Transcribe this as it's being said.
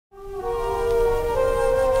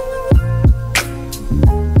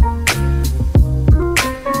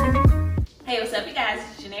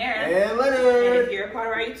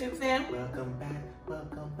YouTube fam. Welcome back,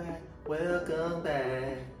 welcome back, welcome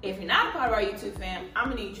back. If you're not a part of our YouTube fam, I'm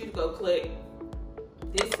gonna need you to go click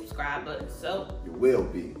this subscribe button. So You will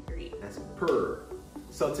be. That's per.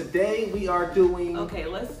 So today we are doing. Okay,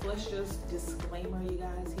 let's just disclaimer, you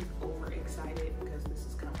guys. He's overexcited because this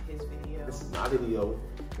is kind of his video. This is my video.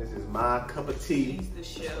 This is my cup of tea. He's the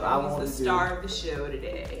show. He's the star of the show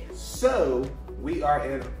today. So we are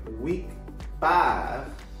in week 5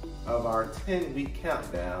 of our 10-week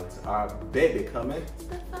countdown to our baby coming. It's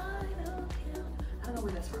the final count. I don't know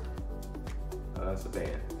where that's from. That's a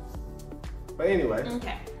band. But anyway.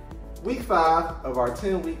 Okay. Week 5 of our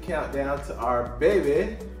 10-week countdown to our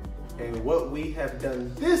baby. And what we have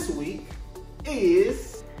done this week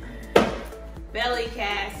is belly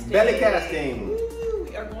casting. Belly casting. Woo,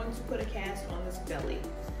 we are going to put a cast on this belly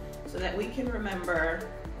so that we can remember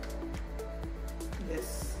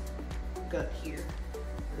this gut here.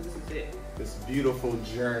 This is it. This beautiful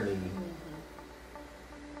journey.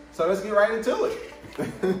 So let's get right into it.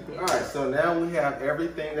 All right, so now we have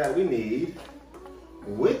everything that we need,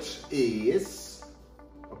 which is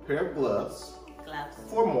a pair of gloves.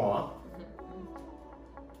 For moi.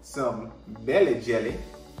 Some belly jelly.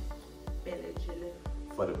 Belly jelly.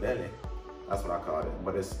 For the belly. That's what I call it,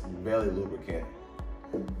 but it's belly lubricant.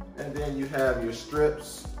 And then you have your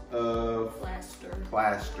strips of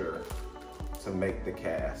plaster to make the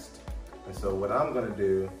cast. And so what I'm gonna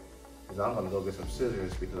do is I'm gonna go get some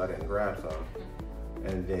scissors because I didn't grab some.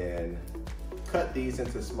 And then cut these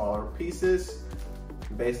into smaller pieces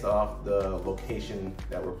based off the location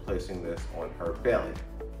that we're placing this on her belly.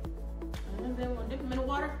 And then we'll dip them in the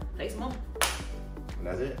water, place them on. And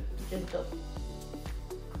that's it. Just go.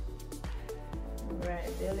 All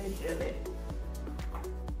right, belly jelly.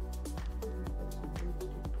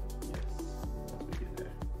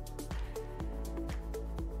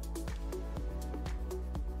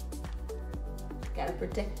 Gotta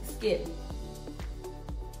protect the skin.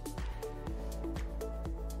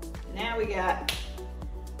 Now we got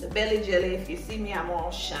the belly jelly. If you see me, I'm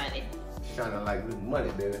all shiny. Shining like new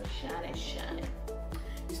money, baby. Shiny, shiny.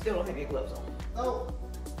 You still don't have your gloves on. Oh.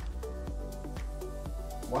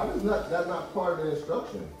 Why is that not part of the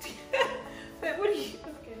instruction? But what are you?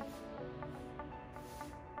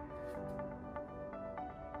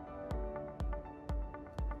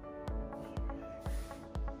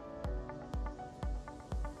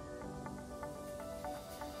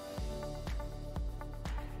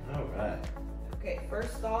 Okay. Okay,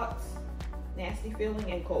 first thoughts, nasty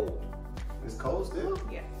feeling and cold. It's cold still?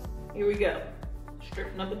 Yeah. Here we go.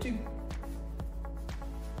 Strip number 2.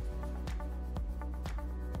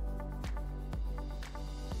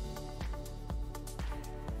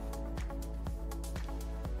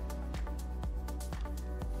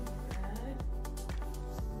 Alright.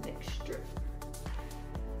 Next strip.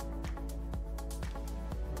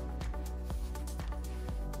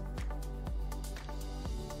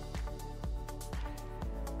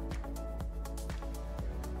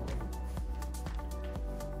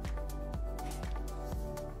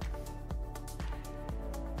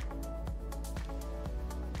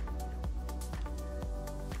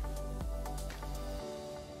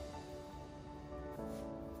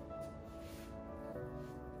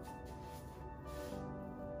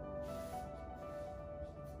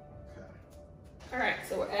 All right,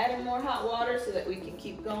 so we're adding more hot water so that we can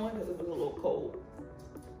keep going because it was a little cold.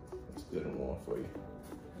 It's good and warm for you.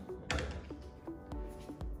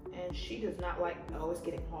 And she does not like, oh, it's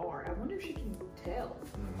getting hard. I wonder if she can tell.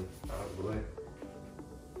 Probably.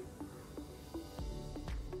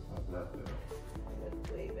 How's that feel?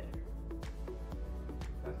 That's way better.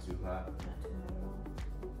 Not too hot. Not too hot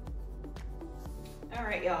at all. All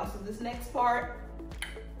right, y'all, so this next part,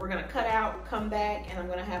 we're gonna cut out, come back, and I'm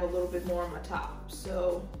gonna have a little bit more on my top.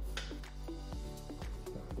 So,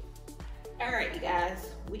 all right, you guys,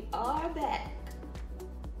 we are back.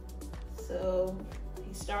 So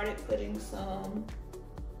he started putting some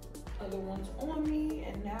other ones on me,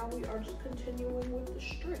 and now we are just continuing with the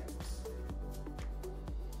strips.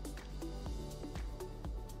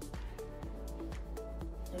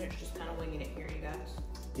 And it's just kind of winging it here, you guys.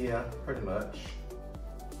 Yeah, pretty much.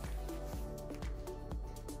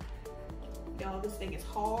 Y'all, this thing is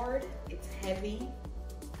hard, it's heavy.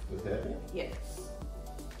 It's heavy? Yes.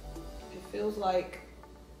 It feels like,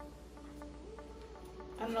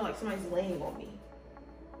 I don't know, like somebody's laying on me.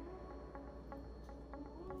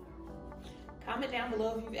 Comment down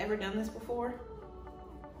below if you've ever done this before.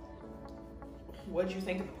 What did you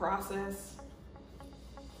think of the process?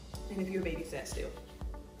 And if you're a baby sat still.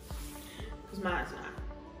 Because mine's not.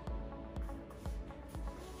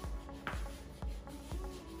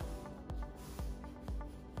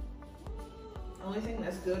 only thing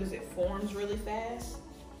that's good is it forms really fast,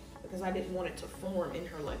 because I didn't want it to form in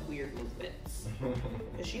her like weird movements.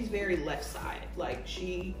 Because she's very left side, like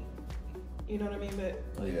she, you know what I mean? But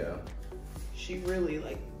like, yeah, she really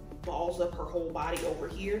like balls up her whole body over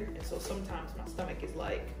here, and so sometimes my stomach is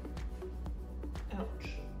like, ouch.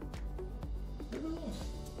 It hurts.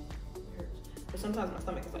 But sometimes my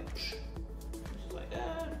stomach is like, it's just like,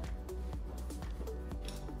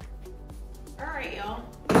 All right, y'all.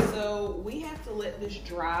 So we have to let this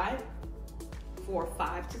dry for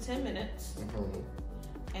 5 to 10 minutes.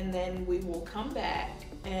 And then we will come back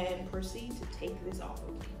and proceed to take this off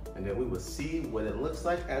of me. And then we will see what it looks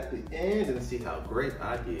like at the end and see how great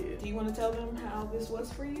I did. Do you want to tell them how this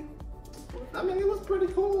was for you? I mean, it was pretty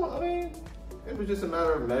cool. I mean, it was just a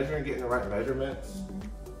matter of measuring, getting the right measurements.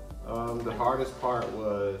 The hardest part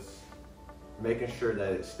was making sure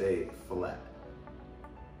that it stayed flat.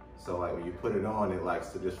 So like when you put it on, it likes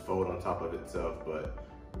to just fold on top of itself. But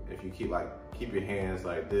if you keep your hands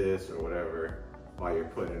like this or whatever while you're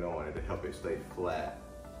putting it on, it'll help it stay flat.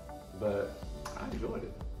 But I enjoyed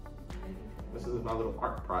it. This is my little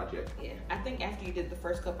art project. Yeah, I think after you did the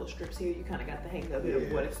first couple of strips here, you kind of got the hang of it,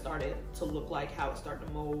 of what it started to look like, how it started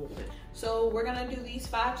to mold. So we're gonna do these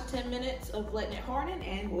 5 to 10 minutes of letting it harden,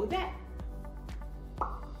 and we'll be back.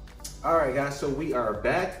 All right, guys, so we are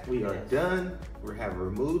back. We are done. We have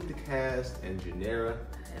removed the cast, and Janera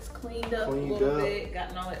has cleaned up a little bit,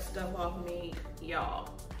 gotten all that stuff off me. Y'all,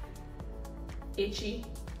 itchy.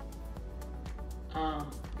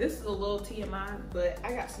 This is a little TMI, but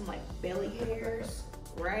I got some like belly hairs,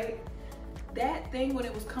 right? That thing, when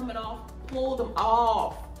it was coming off, pulled them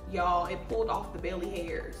off, y'all. It pulled off the belly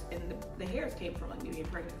hairs, and the hairs came from like me being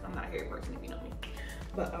pregnant. I'm not a hair person, if you know me.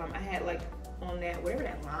 But I had like on that, whatever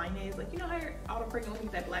that line is, like, you know how all the pregnant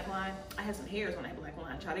women get that black line? I had some hairs on that black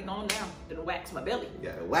line. Child, they gone down to wax my belly.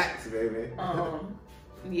 Yeah, the wax, baby.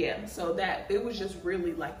 Yeah, so that, it was just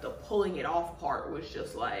really like the pulling it off part was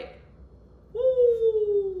just like,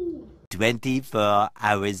 woo. 24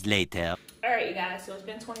 hours later. All right, you guys, so it's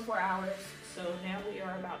been 24 hours. So now we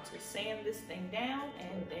are about to sand this thing down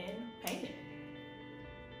and then paint it.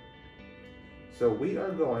 So we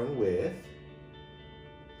are going with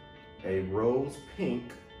a rose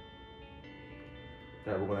pink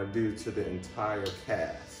that we're gonna do to the entire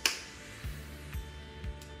cast.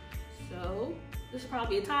 So this will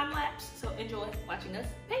probably be a time lapse, so enjoy watching us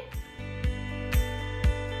paint.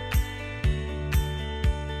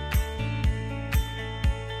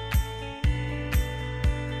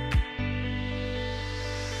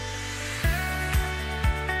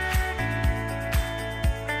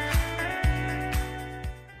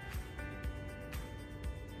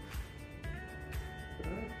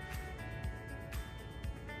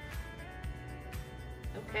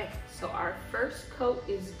 Okay, so our first coat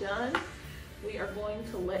is done. We are going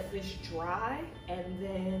to let this dry, and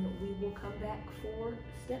then we will come back for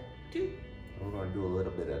step 2. We're gonna do a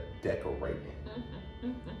little bit of decorating.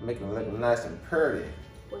 Make it look nice and pretty.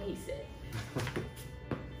 What he said.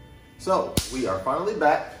 So we are finally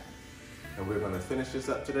back, and we're gonna finish this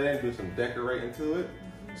up today and do some decorating to it.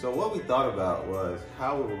 So what we thought about was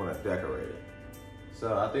how we were gonna decorate it.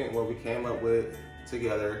 So I think what we came up with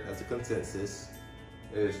together as a consensus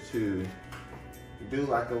is to do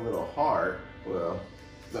like a little heart, well,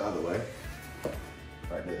 the other way,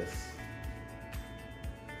 like this.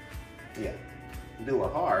 Yeah, do a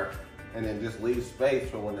heart, and then just leave space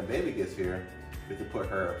for when the baby gets here, we can put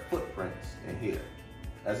her footprints in here,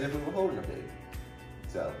 as if we were holding a baby.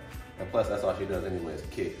 So, and plus that's all she does anyway is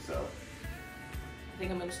kick, so. I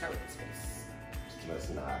think I'm gonna start with this face. Let's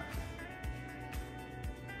not.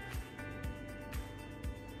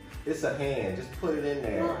 It's a hand, just put it in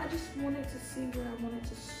there. Well, I just wanted to see where I wanted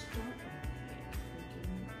to start.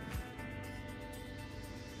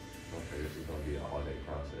 Okay, this is gonna be an all-day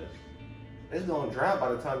process. It's gonna dry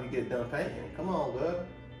by the time you get done painting. Come on, girl.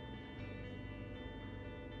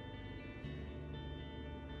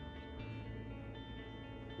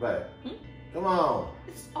 Right. Come on.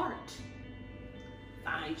 It's art.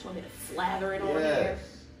 Fine, you just want me to slather it on there.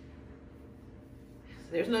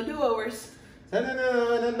 There's no do-overs. He don't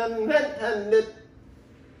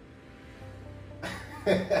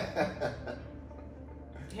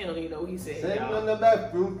even know what he said, Sitting y'all. on the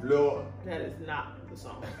bathroom floor. That is not the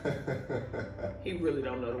song. He really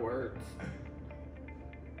don't know the words.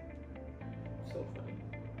 So funny.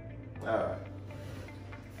 Alright.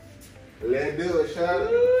 Let's do it,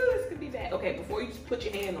 Charlotte. This could be bad. Okay, before you just put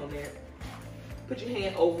your hand on there, put your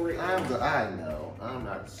hand over it. I know. I'm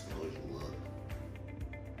not slow as you look.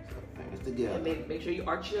 So fingers together. And make sure you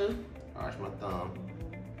arch your... Arch my thumb.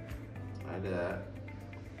 Like that.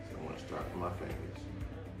 So I'm gonna start with my fingers.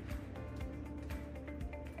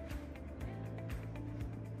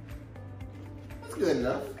 That's good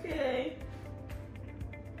enough. Okay.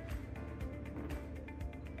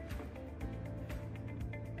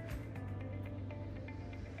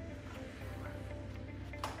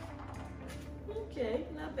 Okay,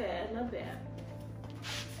 not bad, not bad.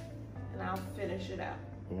 And I'll finish it out.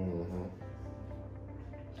 Mm-hmm.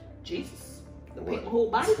 Jesus, the paint my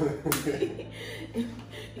whole body.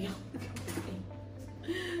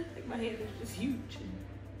 Like my hand is just huge.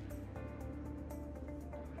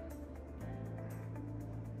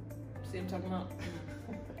 See what I'm talking about?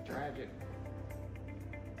 Tragic.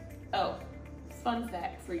 Oh, fun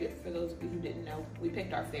fact for you, for those of you who didn't know, we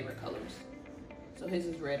picked our favorite colors. So his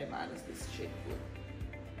is red and mine is this shade of blue.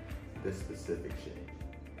 This specific shade.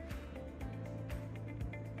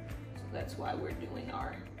 So that's why we're doing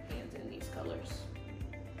our hands in these colors.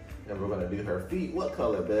 And we're gonna do her feet. What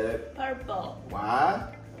color, babe? Purple.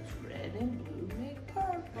 Why? Because red and blue make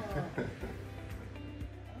purple.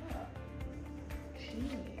 Ah,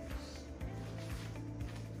 genius.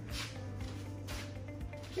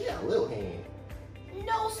 She got a little hand.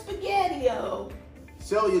 No spaghetti-o.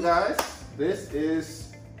 So you guys, this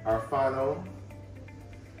is our final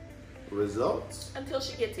results. Until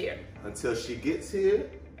she gets here. Until she gets here.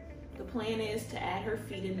 The plan is to add her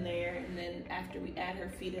feet in there, and then after we add her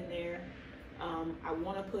feet in there, I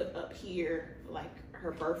want to put up here like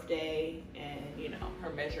her birthday and, you know, her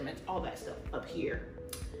measurements, all that stuff up here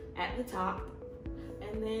at the top,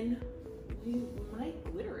 and then we might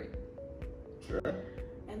glitter it. Sure.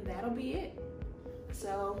 And that'll be it.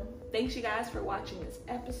 So thanks you guys for watching this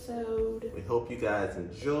episode. We hope you guys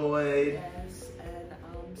enjoyed. Yes,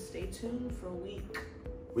 and stay tuned for week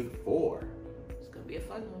 4. It's gonna be a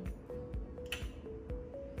fun one.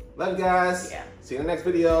 Love you guys. Yeah. See you in the next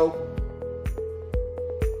video.